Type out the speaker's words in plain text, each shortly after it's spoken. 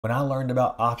When I learned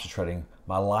about option trading,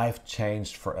 my life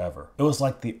changed forever. It was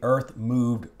like the earth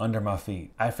moved under my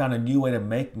feet. I found a new way to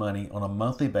make money on a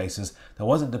monthly basis that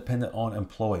wasn't dependent on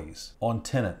employees, on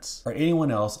tenants, or anyone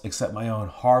else except my own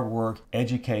hard work,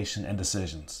 education, and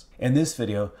decisions. In this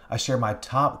video, I share my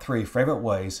top 3 favorite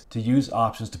ways to use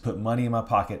options to put money in my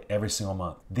pocket every single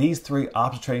month. These 3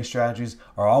 option trading strategies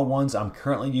are all ones I'm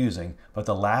currently using, but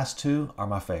the last 2 are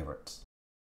my favorites.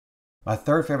 My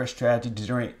third favorite strategy to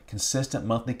generate consistent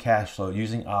monthly cash flow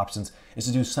using options is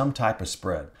to do some type of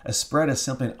spread. A spread is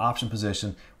simply an option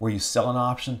position where you sell an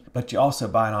option, but you also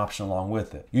buy an option along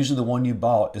with it. Usually the one you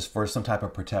bought is for some type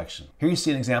of protection. Here you see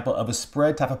an example of a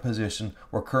spread type of position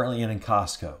we're currently in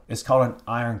Costco. It's called an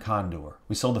iron condor.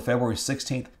 We sold the February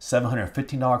 16th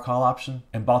 $715 call option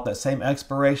and bought that same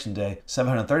expiration day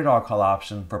 $730 call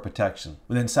option for protection.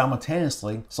 We then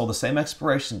simultaneously sold the same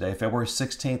expiration day, February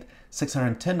 16th,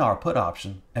 $610 put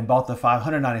option and bought the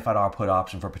 $595 put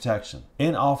option for protection.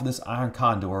 In all for this iron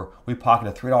condor, we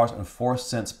pocketed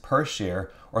 $3.04 per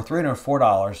share or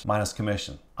 $304 minus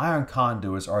commission. Iron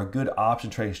condors are a good option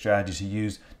trading strategy to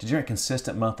use to generate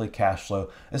consistent monthly cash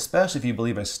flow, especially if you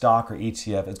believe a stock or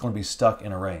ETF is going to be stuck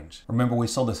in a range. Remember, we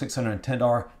sold the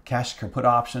 $610 cash secure put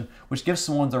option, which gives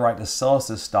someone the right to sell us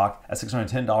this stock at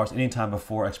 $610 anytime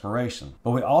before expiration.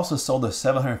 But we also sold the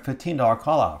 $715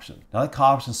 call option. Now that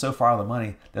call option is so far out of the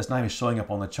money that's not even showing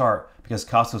up on the chart because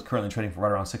Costco is currently trading for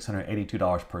right around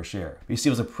 $682 per share. But you see,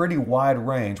 it was a pretty wide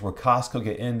range where Costco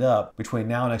could end up between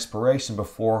now and expiration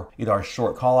before either our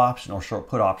short call option or short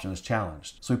put option is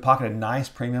challenged. So we pocketed a nice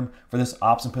premium for this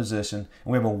option position,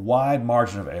 and we have a wide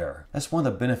margin of error. That's one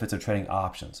of the benefits of trading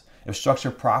options. If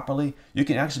structured properly, you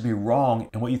can actually be wrong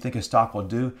in what you think a stock will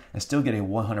do and still get a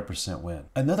 100% win.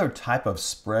 Another type of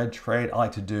spread trade I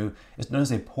like to do is known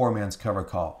as a poor man's cover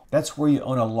call. That's where you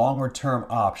own a longer term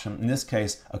option, in this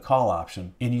case a call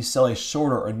option, and you sell a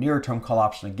shorter or nearer term call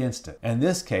option against it. And in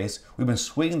this case, we've been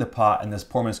sweetening the pot in this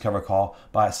poor man's cover call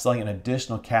by selling an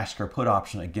additional cash secure put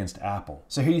option against Apple.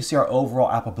 So here you see our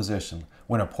overall Apple position.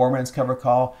 We're in a poor man's cover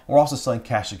call, and we're also selling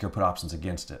cash secure put options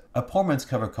against it. A poor man's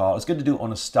cover call is good to do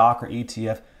on a stock or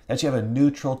ETF that you have a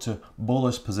neutral to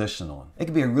bullish position on. It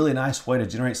can be a really nice way to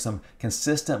generate some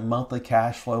consistent monthly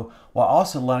cash flow while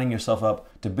also lining yourself up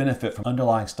to benefit from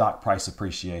underlying stock price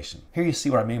appreciation. Here you see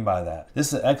what I mean by that. This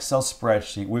is an Excel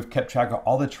spreadsheet. We've kept track of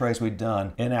all the trades we've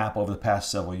done in Apple over the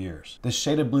past several years. The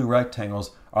shaded blue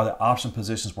rectangles are the option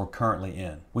positions we're currently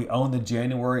in. We own the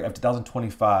January of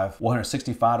 2025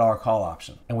 $165 call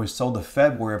option, and we sold the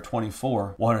February of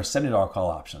 24 $170 call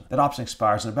option. That option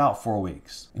expires in about 4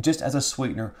 weeks. And just as a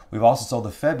sweetener, we've also sold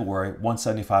the February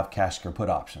 $175 cash secure put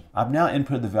option. I've now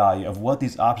inputted the value of what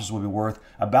these options will be worth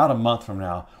about a month from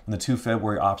now when the 2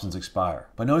 February options expire.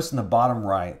 But notice in the bottom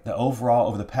right that overall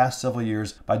over the past several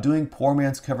years, by doing poor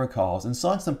man's cover calls and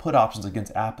selling some put options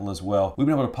against Apple as well, we've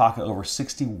been able to pocket over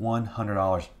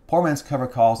 $6,100. Poor man's cover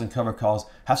calls and cover calls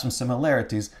have some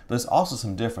similarities, but there's also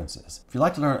some differences. If you'd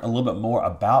like to learn a little bit more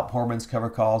about poor man's cover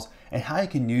calls and how you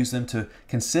can use them to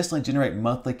consistently generate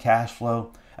monthly cash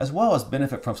flow, as well as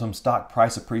benefit from some stock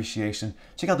price appreciation,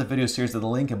 check out the video series at the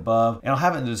link above, and I'll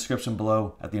have it in the description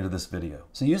below at the end of this video.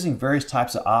 So using various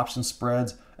types of option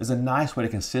spreads is a nice way to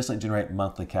consistently generate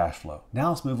monthly cash flow. Now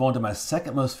let's move on to my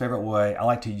second most favorite way I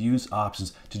like to use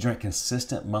options to generate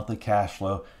consistent monthly cash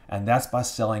flow, and that's by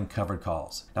selling covered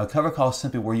calls. Now, a covered call is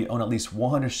simply where you own at least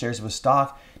 100 shares of a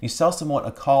stock, and you sell someone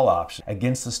a call option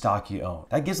against the stock you own.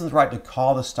 That gives them the right to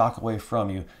call the stock away from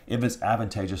you if it's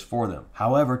advantageous for them.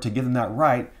 However, to give them that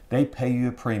right, they pay you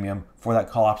a premium for that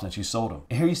call option that you sold them.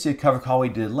 And here you see a covered call we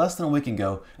did less than a week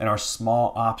ago in our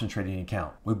small option trading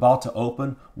account. We bought to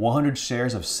open 100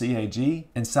 shares of CAG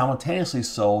and simultaneously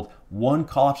sold 1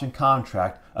 call option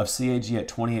contract of CAG at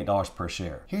 $28 per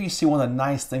share. Here you see one of the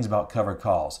nice things about covered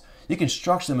calls. You can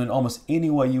structure them in almost any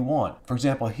way you want. For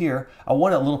example, here, I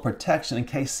wanted a little protection in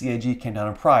case CAG came down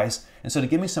in price, and so to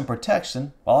give me some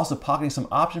protection while also pocketing some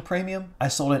option premium, I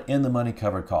sold an in-the-money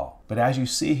covered call. But as you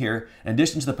see here, in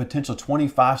addition to the potential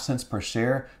 25 cents per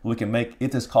share that we can make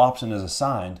if this call option is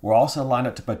assigned, we're also lined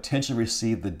up to potentially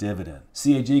receive the dividend.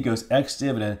 CAG goes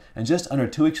ex-dividend in just under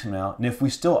 2 weeks from now, and if we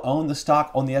still own the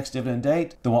stock on the ex-dividend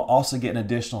date, then we'll also get an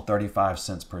additional 35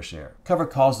 cents per share. Covered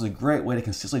calls is a great way to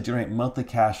consistently generate monthly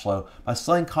cash flow by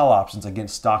selling call options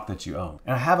against stock that you own.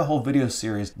 And I have a whole video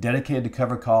series dedicated to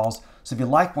covered calls, so if you'd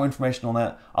like more information on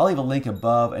that, I'll leave a link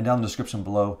above and down in the description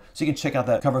below so you can check out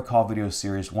that covered call video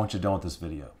series once you're you're done with this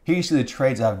video. Here you see the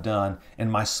trades I've done in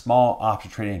my small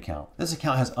option trading account. This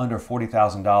account has under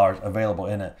 $40,000 available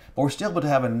in it, but we're still able to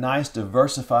have a nice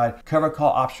diversified covered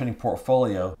call option trading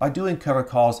portfolio by doing covered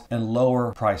calls in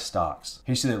lower price stocks.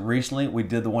 Here you see that recently we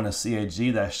did the one in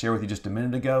CAG that I shared with you just a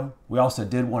minute ago. We also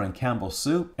did one in Campbell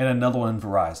Soup and another one in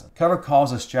Verizon. Covered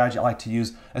calls is a strategy I like to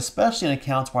use, especially in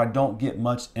accounts where I don't get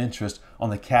much interest on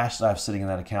the cash that I have sitting in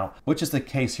that account, which is the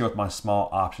case here with my small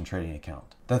option trading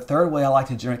account. The third way I like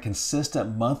to generate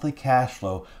consistent monthly cash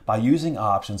flow by using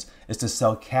options is to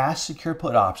sell cash secured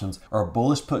put options or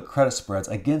bullish put credit spreads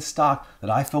against stock that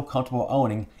I feel comfortable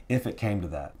owning if it came to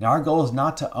that. Now our goal is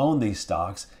not to own these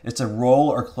stocks, it's to roll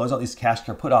or close out these cash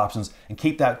secured put options and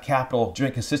keep that capital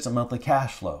generate consistent monthly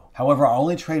cash flow. However, I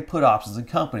only trade put options in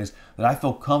companies that I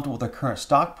feel comfortable with their current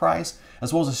stock price,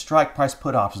 as well as the strike price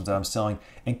put options that I'm selling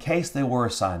in case they were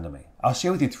assigned to me. I'll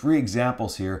share with you 3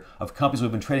 examples here of companies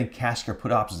we've been trading cash secured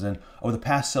put options in over the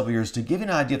past several years to give you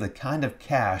an idea of the kind of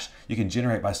cash you can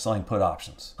generate by selling put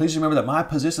options. Please remember that my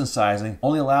position sizing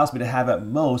only allows me to have at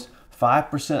most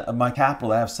 5% of my capital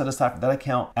that I have set aside for that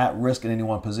account at risk in any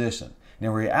one position. And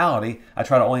in reality, I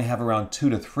try to only have around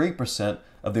 2 to 3%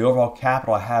 of the overall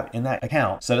capital I have in that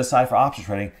account set aside for option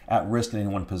trading at risk in any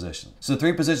one position. So the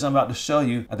 3 positions I'm about to show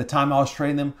you, at the time I was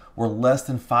trading them, were less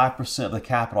than 5% of the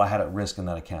capital I had at risk in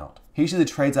that account. Here you see the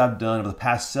trades I've done over the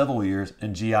past several years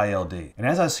in GILD. And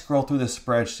as I scroll through this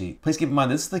spreadsheet, please keep in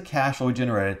mind this is the cash flow we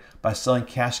generated by selling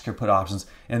cash secured put options.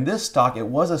 In this stock, it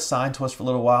was assigned to us for a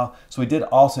little while, so we did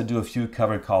also do a few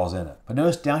covered calls in it. But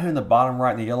notice down here in the bottom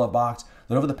right in the yellow box,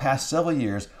 that over the past several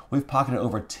years, we've pocketed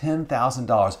over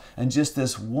 $10,000 in just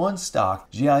this one stock,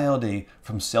 GILD,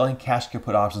 from selling cash secured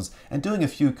put options and doing a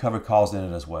few covered calls in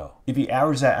it as well. If you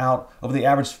average that out, over the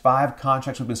average 5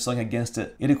 contracts we've been selling against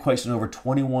it, it equates to over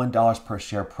 $21 per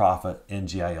share profit in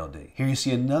GILD. Here you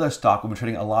see another stock we've been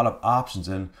trading a lot of options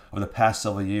in over the past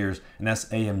several years, and that's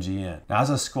AMGN. Now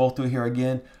as I scroll through here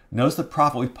again, notice the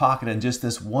profit we've pocketed in just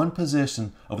this one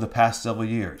position over the past several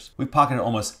years. We've pocketed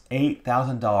almost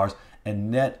 $8,000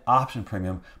 and net option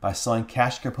premium by selling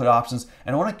cash secured put options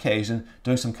and on occasion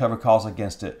doing some covered calls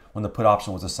against it when the put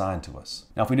option was assigned to us.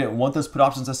 Now if we didn't want those put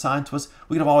options assigned to us,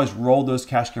 we could have always rolled those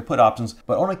cash secured put options,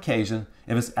 but on occasion,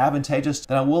 if it's advantageous,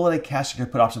 then I will let a cash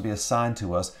secured put option be assigned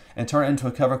to us and turn it into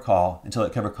a covered call until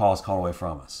that covered call is called away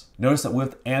from us. Notice that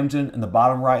with Amgen in the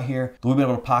bottom right here, we've been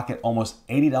able to pocket almost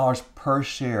 $80 per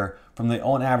share from the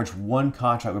on average one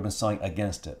contract we've been selling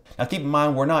against it. Now keep in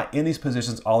mind, we're not in these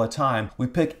positions all the time. We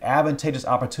pick advantageous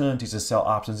opportunities to sell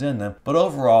options in them, but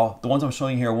overall, the ones I'm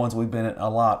showing you here are ones we've been in a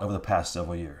lot over the past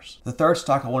several years. The third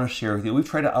stock I want to share with you, we've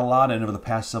traded a lot in over the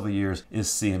past several years, is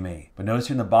CME. But notice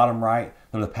here in the bottom right,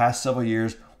 over the past several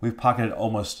years, we've pocketed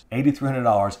almost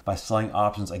 $8,300 by selling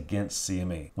options against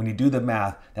CME. When you do the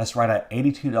math, that's right at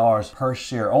 $82 per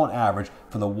share on average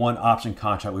for the one option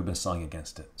contract we've been selling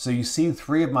against it. So you see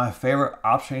 3 of my favorite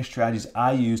option trading strategies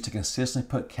I use to consistently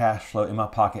put cash flow in my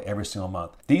pocket every single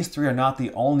month. These 3 are not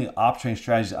the only option trading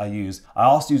strategies I use. I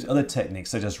also use other techniques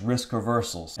such as risk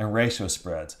reversals and ratio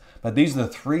spreads. But these are the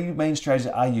 3 main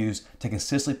strategies I use to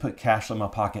consistently put cash flow in my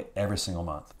pocket every single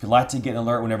month. If you'd like to get an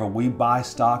alert whenever we buy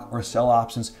stock or sell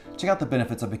options, check out the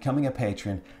benefits of becoming a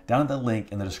patron down at the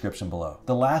link in the description below.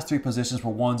 The last 3 positions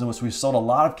were ones in which we sold a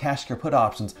lot of cash secured put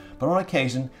options, but on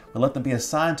occasion, we let them be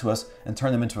assigned to us and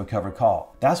turn them into a covered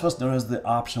call. That's what's known as the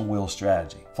option wheel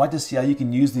strategy. If you'd like to see how you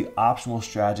can use the option wheel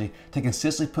strategy to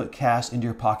consistently put cash into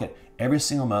your pocket every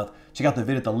single month, check out the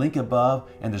video at the link above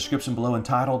and the description below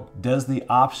entitled, Does the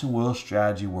Option Wheel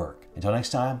Strategy Work? Until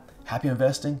next time, happy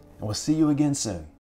investing, and we'll see you again soon.